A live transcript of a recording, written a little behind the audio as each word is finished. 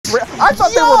I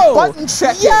thought they were button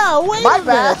checking. Yeah, wait My a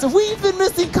bad. minute. We've been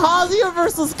missing Kazuya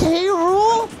versus K.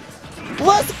 Rool.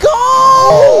 Let's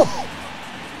go!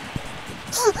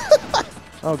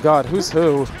 Oh God, who's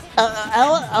who?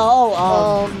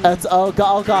 It's oh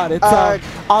god, it's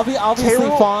obviously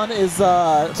Fawn is K.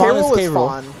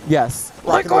 Rool. Yes.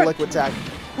 Rocking the liquid tag.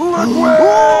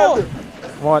 Liquid!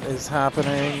 What is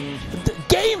happening?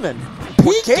 Gaming!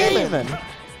 Peak gaming!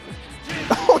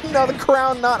 Oh no, the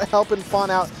crown not helping Fawn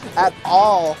out at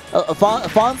all.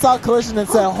 Fawn saw Collision and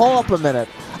said, hold up a minute.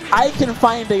 I can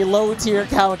find a low tier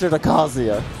counter to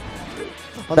Kazuya.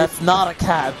 That's not a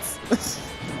cat.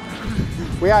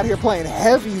 We out here playing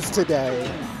heavies today.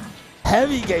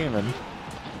 Heavy gaming.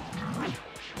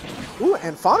 Ooh,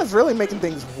 and Fawn is really making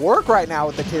things work right now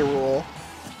with the K. Rool.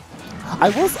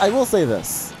 I will say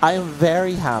this. I am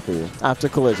very happy after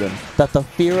Collision that the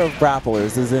fear of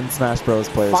grapplers is in Smash Bros.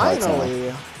 Players' hearts now.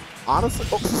 Finally. Honestly,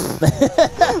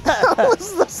 that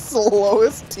was the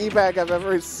slowest teabag I've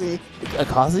ever seen.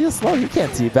 Kazuya slow? You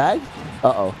can't teabag.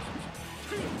 Uh-oh.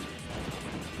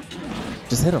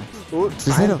 Just hit him. Ooh,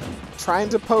 Just hit him. Trying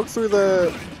to poke through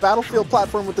the battlefield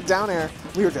platform with the down air.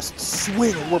 We were just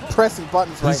swinging. We're pressing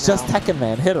buttons right now. He's just Tekken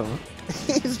Man. Hit him.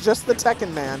 He's just the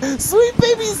Tekken Man. Sweet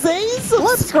baby Zay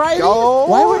subscribing. go.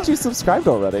 Why weren't you subscribed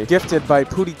already? Gifted by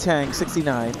Pootie Tang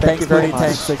 69. Thanks, you very Pootie much.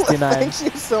 Tang 69.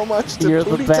 Thank you so much to You're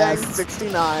the Pootie Tang best.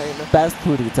 69. Best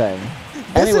Pootie Tang.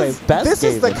 Anyway, best This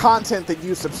is the gaming. content that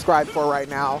you subscribe for right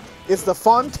now. It's the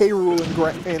Fawn K. Rool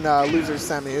in Loser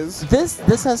Semis.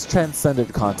 This has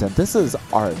transcended content. This is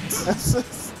art.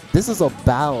 This is a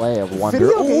ballet of wonder.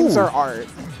 Video games Ooh. are art.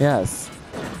 Yes.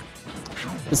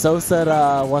 So said,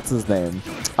 what's his name?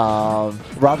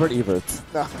 Robert Ebert.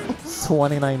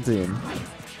 2019.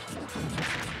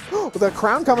 The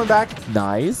crown coming back.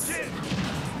 Nice.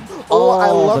 Oh, I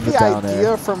love but the down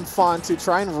idea air. from Fawn to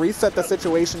try and reset the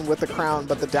situation with the crown,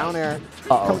 but the down air.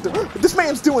 Uh-oh. This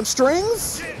man's doing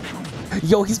strings.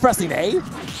 Yo, he's pressing A.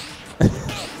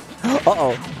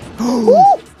 Uh-oh.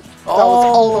 That was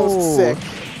almost sick.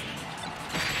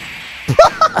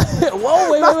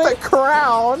 Whoa, Not wait. the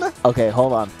crown. Okay,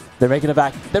 hold on. They're making it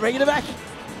back. They're making it back.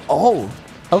 Oh,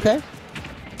 okay.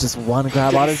 Just one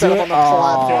grab out of Set up it. on the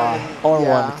platform and- Or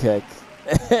yeah. one kick.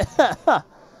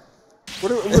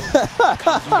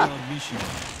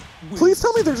 Please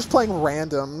tell me they're just playing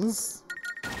randoms.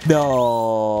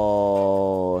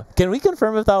 No. Can we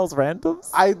confirm if that was randoms?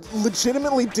 I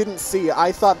legitimately didn't see.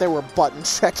 I thought they were button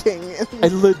checking. I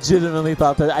legitimately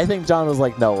thought that. I think John was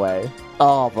like, no way.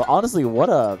 Oh, but honestly, was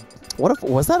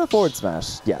that a forward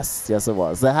smash? Yes, it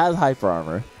was. That has hyper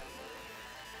armor.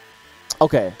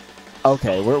 Okay,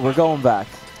 we're going back.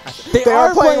 They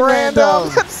are playing random.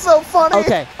 That's so funny.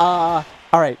 Okay, all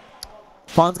right.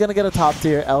 Fawn's gonna get a top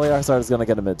tier. LAR Start is gonna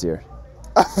get a mid tier.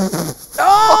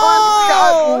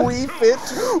 Oh! Refit.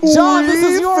 John, this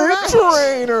is your Refit match.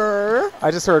 trainer. I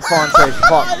just heard Fawn say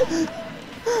fuck.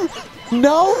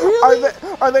 No, really?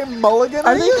 Are they mulliganing?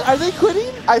 Are they quitting?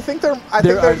 I think they're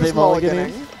just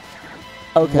mulliganing.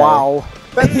 Okay. Wow.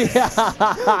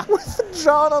 Yeah. With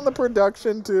John on the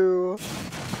production too.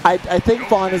 I think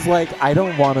Fawn is like, I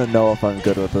don't want to know if I'm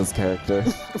good with this character.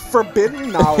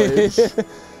 Forbidden knowledge.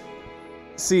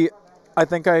 See, I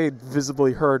think I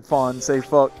visibly heard Fawn say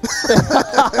fuck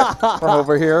from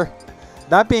over here.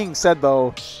 That being said,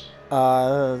 though,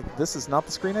 this is not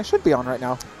the screen I should be on right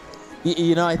now.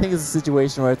 You know, I think it's a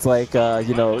situation where it's like,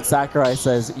 you know, Sakurai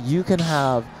says, you can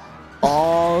have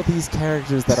all these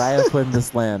characters that I have put in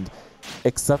this land,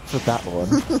 except for that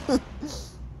one.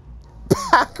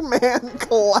 Pac-Man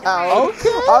Cloud. Okay.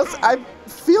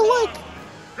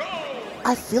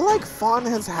 I feel like Fawn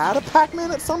has had a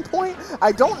Pac-Man at some point.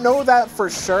 I don't know that for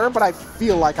sure, but I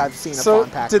feel like I've seen a Fawn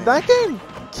Pac-Man. Did that game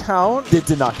count? It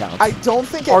did not count. I don't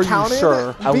think it Are you counted.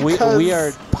 sure? We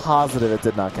are positive it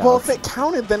did not count. Well, if it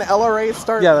counted, then LRA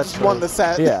won the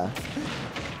set. Yeah.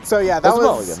 So yeah, That's a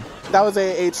mulligan. that was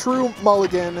a true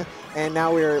mulligan, and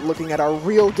now we're looking at our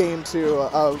real game 2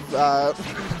 of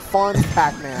Fawn's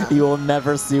Pac-Man. You will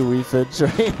never see Wii Fit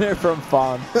Trainer from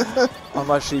Fawn.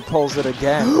 Unless she pulls it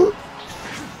again.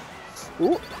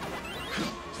 Ooh.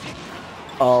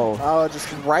 Oh,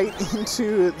 just right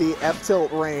into the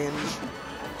F-tilt range.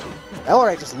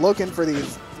 LRA just looking for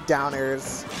these down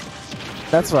airs.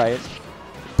 That's right.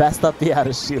 Best up the out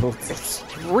of shields. It's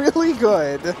really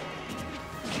good.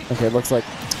 Okay, looks like,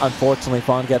 unfortunately,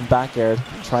 Fawn getting back aired.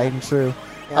 Tried and true.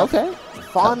 Yeah. Okay.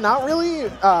 Fawn not really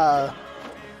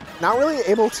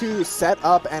able to set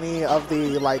up any of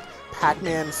the like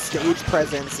Pac-Man stage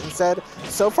presence. Instead,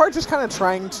 so far just kind of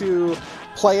trying to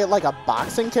play it like a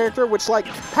boxing character, which like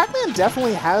Pac-Man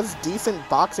definitely has decent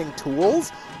boxing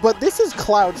tools, but this is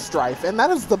Cloud Strife, and that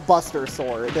is the Buster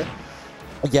Sword.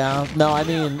 Yeah, no, I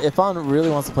mean, if Fawn really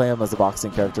wants to play him as a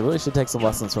boxing character, really should take some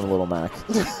lessons from Little Mac.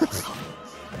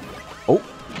 Oh,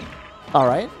 all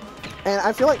right. And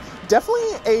I feel like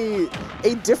definitely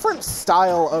a different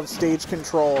style of stage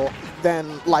control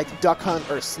than like Duck Hunt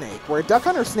or Snake, where Duck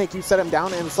Hunt or Snake, you set him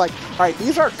down and it's like, all right,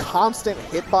 these are constant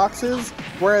hitboxes,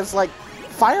 whereas like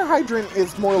Fire Hydrant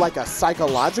is more like a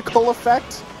psychological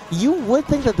effect. You would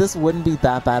think that this wouldn't be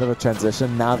that bad of a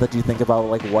transition now that you think about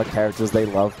like what characters they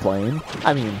love playing.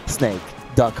 I mean, Snake,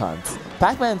 Duck Hunt.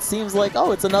 Pac-Man seems like,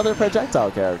 oh, it's another projectile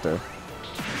character.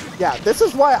 Yeah, this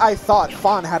is why I thought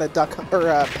Fawn had a Duck or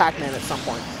a Pac-Man at some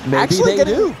point. Maybe they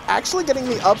do. Actually getting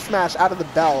the up smash out of the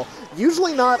bell,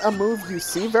 usually not a move you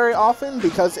see very often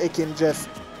because it can just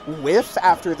whiff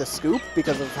after the scoop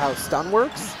because of how stun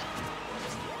works.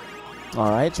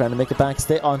 All right, trying to make it back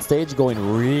on stage,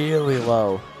 going really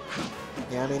low.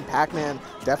 Yeah, I mean, Pac-Man,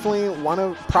 definitely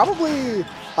probably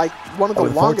one of the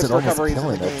longest recoveries in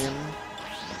the game.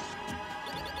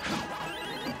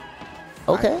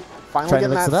 Okay. Finally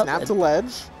getting that snap to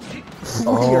ledge.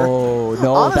 Oh,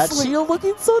 no, honestly, that shield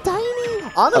looking so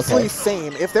tiny. Honestly,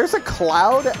 same. If there's a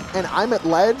cloud and I'm at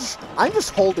ledge, I'm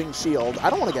just holding shield. I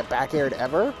don't want to get back aired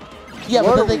ever. Yeah,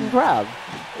 but then they can grab.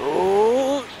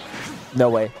 Oh. No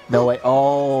way. No way.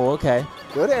 Oh, okay.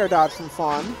 Good air dodge from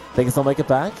Fawn. They can still make it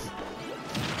back.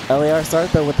 LAR start,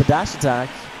 though, with the dash attack.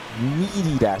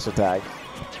 Meaty dash attack.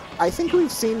 I think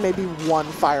we've seen maybe one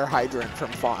Fire Hydrant from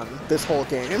Fawn this whole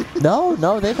game.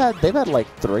 No, they've had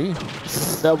like 3.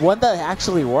 The one that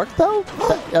actually worked, though?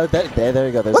 There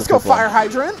you go. Let's go, Fire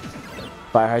Hydrant.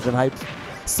 Fire Hydrant hype.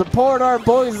 Support our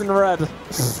boys in red.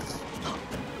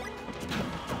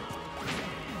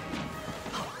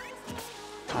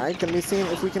 Alright, gonna be seeing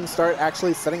if we can start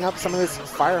actually setting up some of this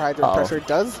Fire Hydrant pressure.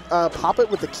 Does pop it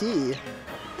with the key.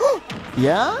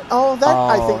 Yeah? Oh, that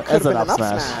I think could have been an up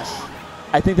smash.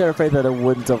 I think they're afraid that it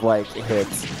wouldn't have, like, hit.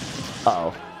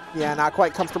 Uh-oh. Yeah, not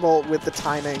quite comfortable with the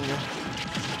timing.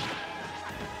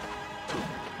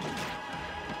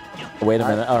 Wait a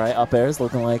minute. All right, up airs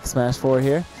looking like Smash 4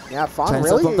 here. Yeah, Fawn trying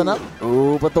really... to set something up.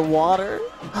 Ooh, but the water.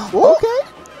 Okay.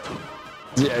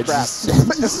 Yeah,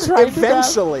 just try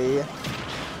eventually.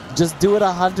 Just do it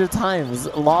 100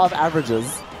 times. Law of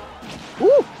averages. Woo.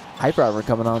 Hyper Armor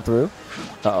coming on through.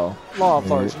 Uh-oh. Law of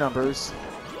large numbers.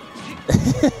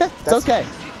 It's okay.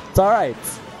 It's all right.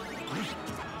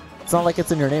 It's not like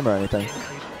it's in your name or anything.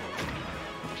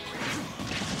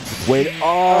 Wait.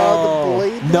 Oh. The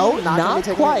blade no, not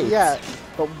quite. Yeah,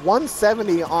 but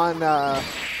 170 on.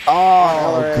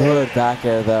 Oh, good back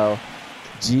air though.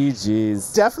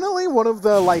 GG's. Definitely one of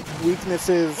the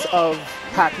weaknesses of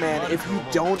Pac-Man. If you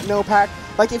don't know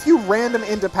if you random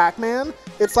into Pac-Man,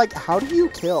 it's like, how do you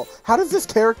kill? How does this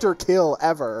character kill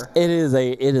ever? It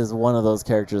is one of those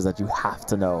characters that you have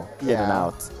to know in and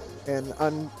out. And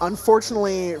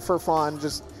unfortunately for Fawn,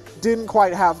 just didn't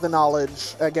quite have the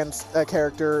knowledge against a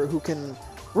character who can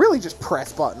really just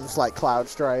press buttons like Cloud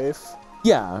Strife.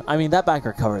 Yeah, I mean, that back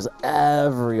air covers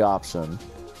every option.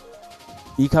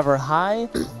 You cover high,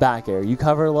 back air. You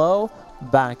cover low,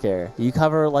 back air. You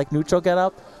cover neutral get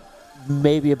up,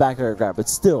 maybe a back air grab, but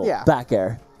still back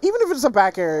air. Even if it's a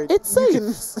back air, it's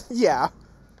safe. Yeah.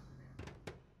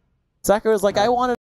 Sakura's like, I wanted